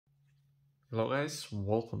Hello guys,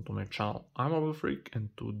 welcome to my channel. I'm Mobile Freak and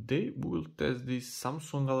today we will test this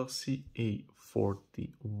Samsung Galaxy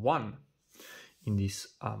A41 in this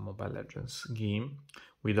Mobile Legends game.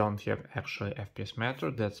 We don't have actually FPS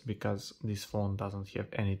meter. That's because this phone doesn't have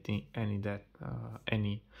any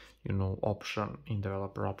option in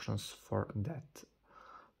developer options for that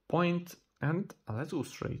point. And let's go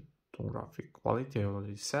straight to graphic quality. I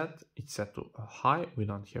already said it's set to high. We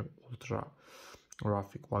don't have ultra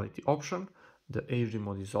graphic quality option. The HD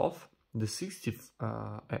mode is off. The 60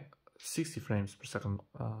 frames per second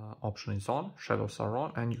option is on. Shadows are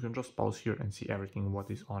on, and you can just pause here and see everything what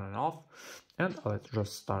is on and off. And let's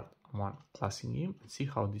just start one classic game and see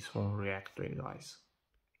how this phone reacts to it, guys.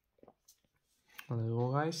 Let's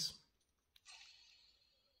go, guys.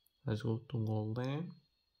 Let's go to golden.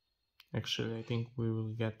 Actually, I think we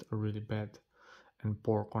will get a really bad and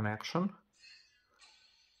poor connection,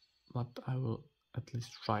 but I will at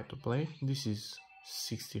least try to play. This is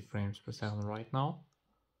 60 frames per second right now.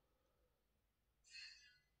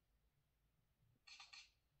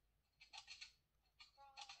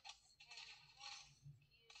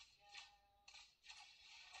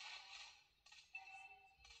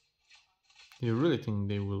 You really think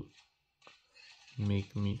they will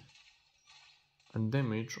make me a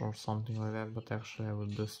damage or something like that, but actually I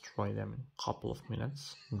will destroy them in a couple of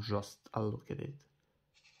minutes. Just a look at it.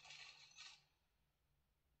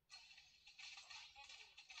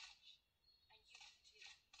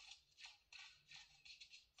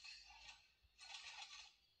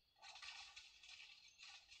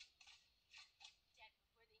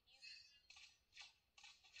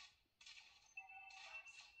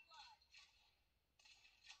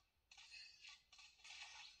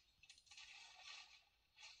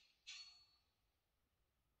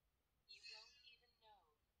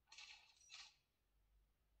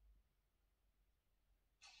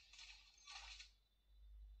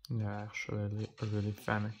 Yeah, actually really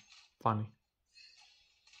funny.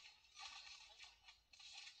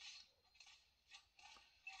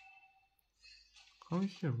 Come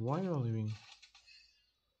here, why are you leaving?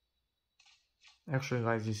 Actually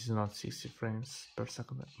guys, this is not 60 frames per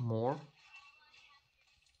second more.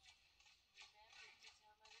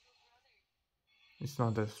 It's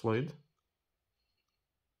not that fluid.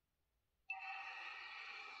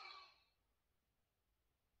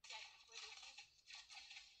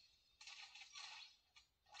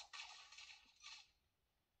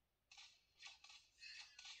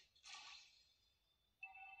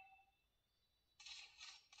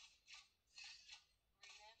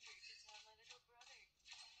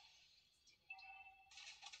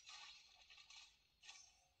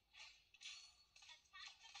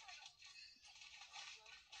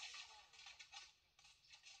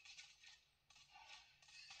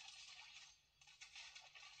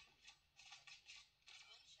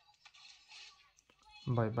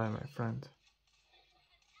 Bye bye, my friend.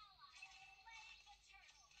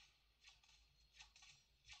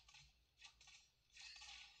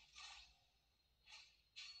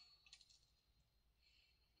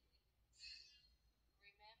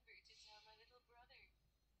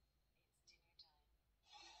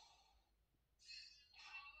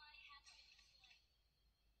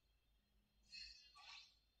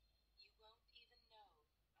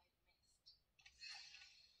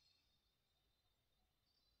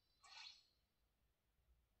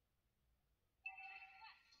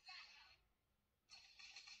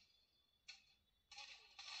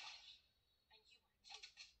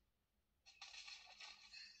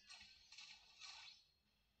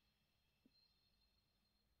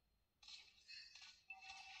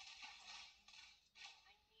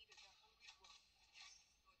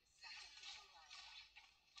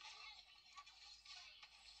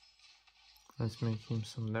 Let's make him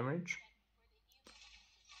some damage.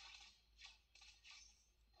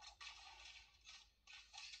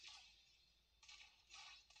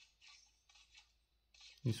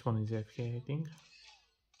 This one is AFK, I think.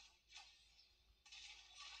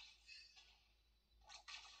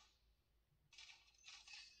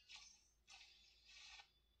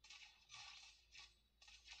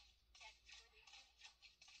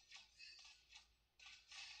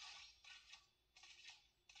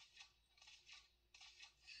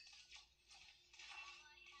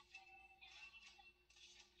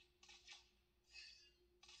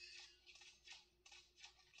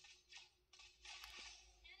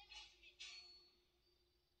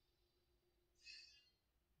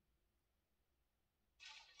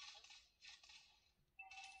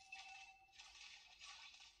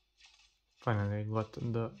 Finally I got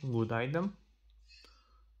the good item,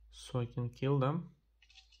 so I can kill them.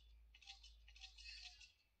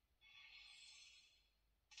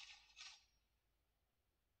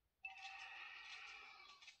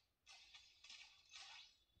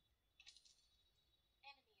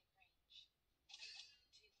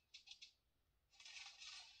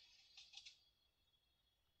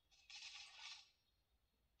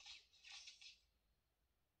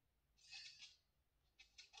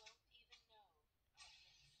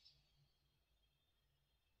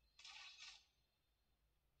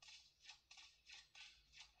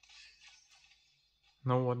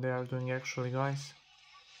 know what they are doing actually, guys.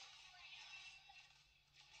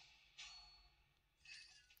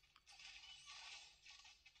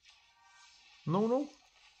 No, no.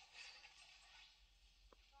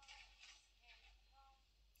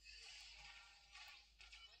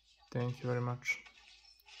 Thank you very much.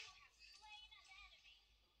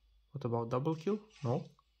 What about double kill? No.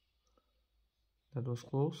 That was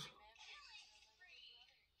close.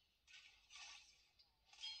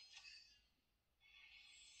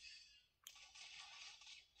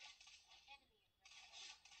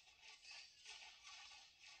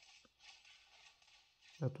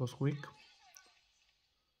 That was quick.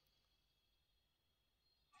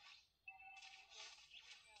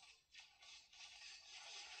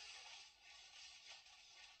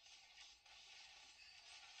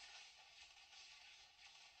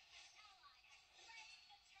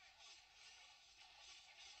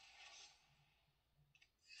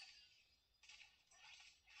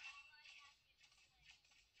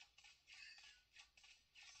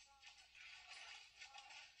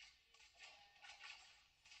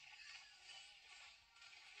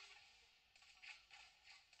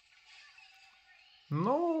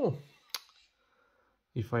 No!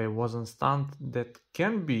 If I wasn't stunned, that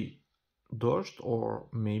can be dodged, or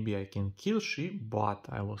maybe I can kill she, but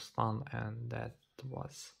I was stunned and that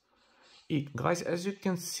was it. Guys, as you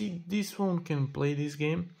can see, this one can play this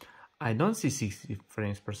game. I don't see 60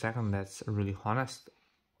 frames per second, that's really honest,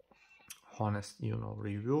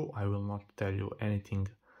 review. I will not tell you anything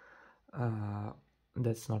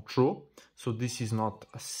that's not true. So this is not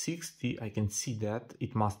a 60, I can see that,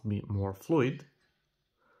 it must be more fluid.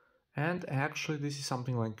 And actually this is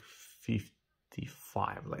something like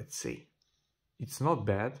 55, let's say. It's not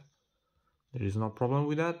bad, there is no problem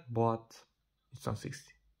with that, but it's not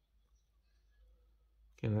 60.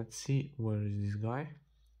 Okay, let's see, where is this guy?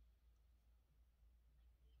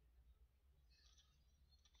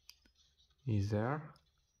 He's there.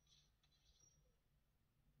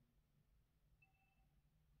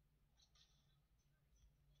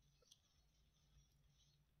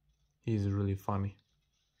 He's really funny.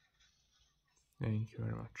 Thank you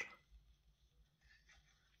very much.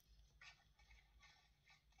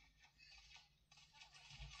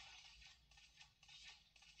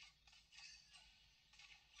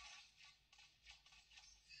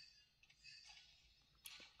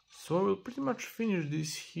 So I will pretty much finish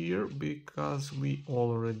this here because we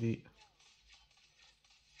already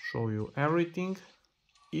show you everything.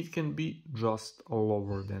 It can be just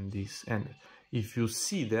lower than this, and if you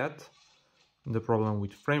see that the problem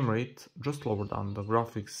with frame rate, just lower down the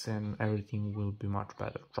graphics and everything will be much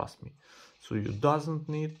better, trust me. So you doesn't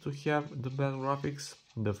need to have the bad graphics,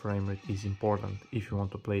 the frame rate is important if you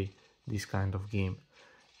want to play this kind of game.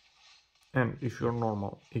 And if you're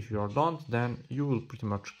normal, if you don't, then you will pretty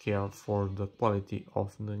much care for the quality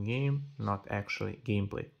of the game, not actually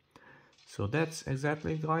gameplay. So that's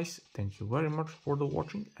exactly it, guys. Thank you very much for the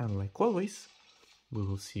watching, and like always, we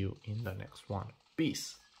will see you in the next one.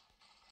 Peace!